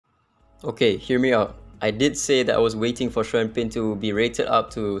Okay, hear me out. I did say that I was waiting for Xuanpin to be rated up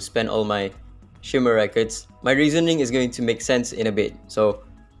to spend all my Shimmer records. My reasoning is going to make sense in a bit, so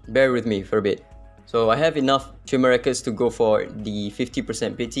bear with me for a bit. So I have enough Shimmer records to go for the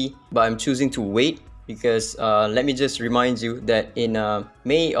 50% pity, but I'm choosing to wait because let me just remind you that in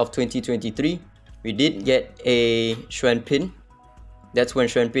May of 2023, we did get a Xuanpin. That's when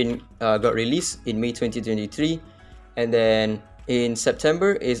Xuanpin got released in May 2023, and then in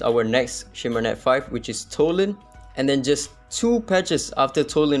September is our next ShimmerNet 5, which is Tolan. And then just 2 patches after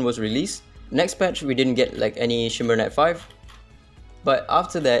Tolan was released, next patch we didn't get like any ShimmerNet 5. But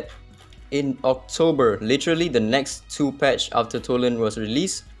after that, in October, literally the next 2 patch after Tolan was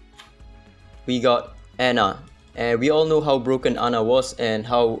released, we got Anna. And we all know how broken Anna was and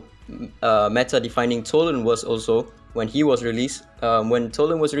how meta-defining Tolan was also when he was released. When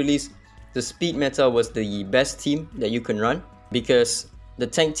Tolan was released, the speed meta was the best team that you can run, because the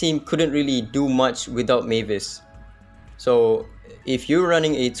tank team couldn't really do much without Mavis. So if you're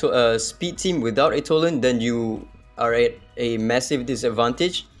running a speed team without a Tolan, then you are at a massive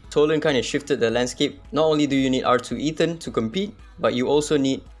disadvantage. Tolan kind of shifted the landscape. Not only do you need R2 Ethan to compete, but you also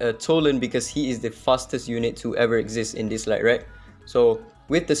need a Tolan because he is the fastest unit to ever exist in DISLYTE, right? So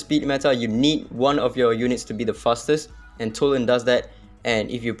with the speed meta, you need one of your units to be the fastest, and Tolan does that.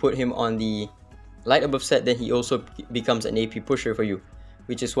 And if you put him on the light above set, then he also becomes an AP pusher for you,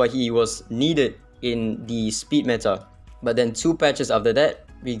 which is why he was needed in the speed meta. But then 2 patches after that,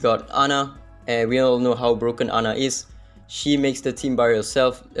 we got Ana, and we all know how broken Ana is. She makes the team by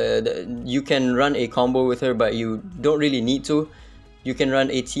herself. You can run a combo with her, but you don't really need to. You can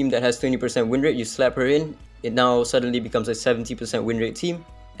run a team that has 20% win rate, you slap her in, it now suddenly becomes a 70% win rate team.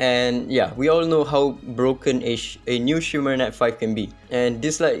 And yeah, we all know how broken a new ShimmerNet 5 can be. And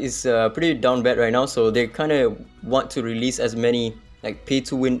DISLYTE is pretty down bad right now, so they kind of want to release as many like pay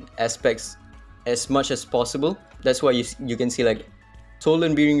to win aspects as much as possible. That's why you can see like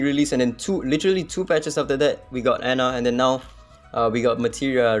Tolan being released, and then literally 2 patches after that we got Anna, and then now we got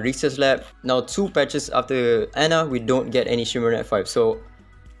Materia Research Lab. Now 2 patches after Anna we don't get any ShimmerNet 5. So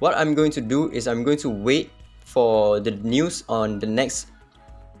what I'm going to do is I'm going to wait for the news on the next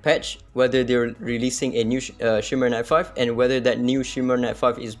patch, whether they're releasing a new ShimmerNet 5 and whether that new ShimmerNet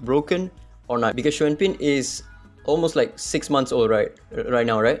 5 is broken or not, because Xuanpin is almost like 6 months old right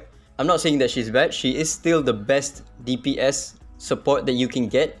now, right? I'm not saying that she's bad. She is still the best DPS support that you can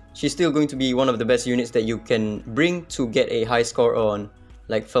get. She's still going to be one of the best units that you can bring to get a high score on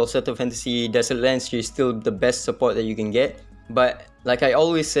like Falsetto Fantasy, Desolate Lands. She's still the best support that you can get. But like I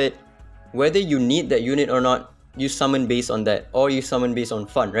always said, whether you need that unit or not, you summon based on that, or you summon based on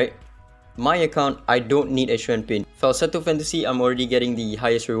fun, right? My account, I don't need a Xuanpin. Falsetto Fantasy, I'm already getting the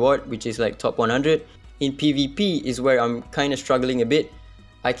highest reward, which is like top 100. In PvP is where I'm kind of struggling a bit.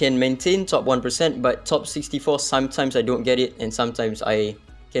 I can maintain top 1%, but top 64, sometimes I don't get it, and sometimes I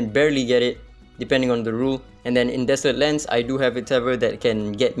can barely get it, depending on the rule. And then in Desolate Lands, I do have a Tever that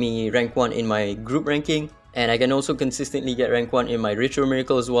can get me rank 1 in my group ranking, and I can also consistently get rank 1 in my Ritual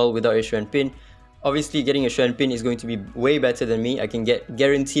Miracle as well without a Xuanpin. Obviously, getting a Xuanpin is going to be way better than me. I can get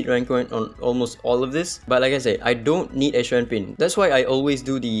guaranteed rank 1 on almost all of this. But like I said, I don't need a Xuanpin. That's why I always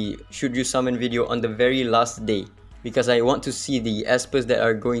do the should you summon video on the very last day, because I want to see the espers that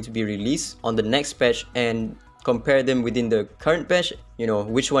are going to be released on the next patch and compare them within the current patch. You know,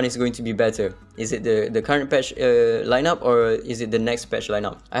 which one is going to be better. Is it the current patch lineup, or is it the next patch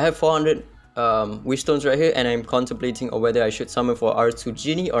lineup? I have 400 wish stones right here, and I'm contemplating on whether I should summon for R2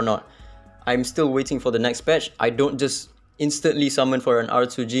 Genie or not. I'm still waiting for the next patch. I don't just instantly summon for an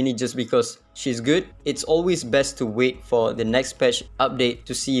R2 Genie just because she's good. It's always best to wait for the next patch update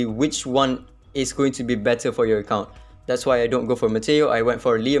to see which one is going to be better for your account. That's why I don't go for Mateo. I went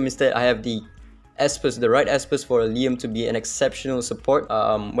for Liam instead. I have the espers, the right espers for Liam to be an exceptional support.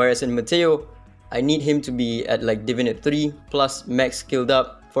 Whereas in Mateo, I need him to be at like Divinate 3 plus max skilled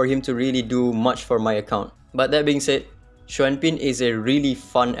up for him to really do much for my account. But that being said, Xuanpin is a really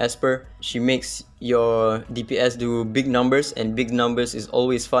fun esper. She makes your DPS do big numbers, and big numbers is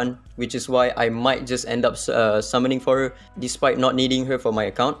always fun, which is why I might just end up summoning for her despite not needing her for my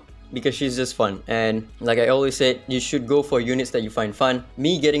account, because she's just fun. And like I always said, you should go for units that you find fun.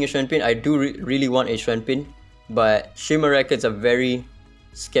 Me getting a Xuanpin, I do really want a Xuanpin, but Shimmer records are very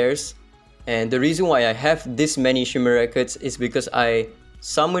scarce. And the reason why I have this many Shimmer records is because I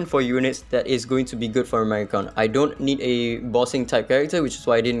summon for units that is going to be good for my account. I don't need a bossing type character, which is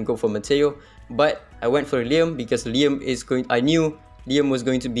why I didn't go for Mateo, but I went for Liam because Liam is going. I knew Liam was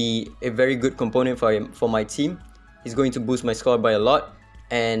going to be a very good component for my team. He's going to boost my score by a lot,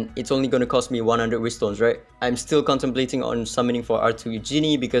 and it's only going to cost me 100 wish stones, right? I'm still contemplating on summoning for R2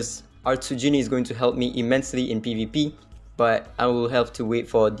 Genie because Artsujini is going to help me immensely in PvP, but I will have to wait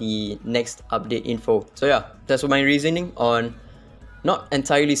for the next update info. So yeah, that's my reasoning on not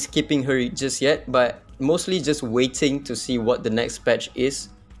entirely skipping her just yet, but mostly just waiting to see what the next patch is,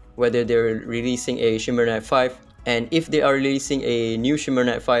 whether they're releasing a Shimmer Knight 5, and if they are releasing a new Shimmer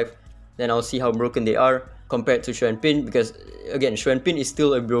Knight 5, then I'll see how broken they are compared to Xuanpin, because again, Xuanpin is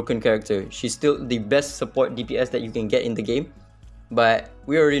still a broken character. She's still the best support DPS that you can get in the game, but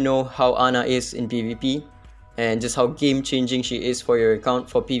we already know how Ana is in PvP and just how game-changing she is for your account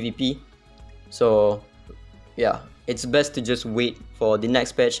for PvP. So yeah, it's best to just wait for the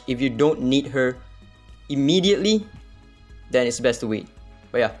next patch. If you don't need her immediately, then it's best to wait.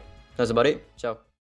 But yeah, that's about it. Ciao.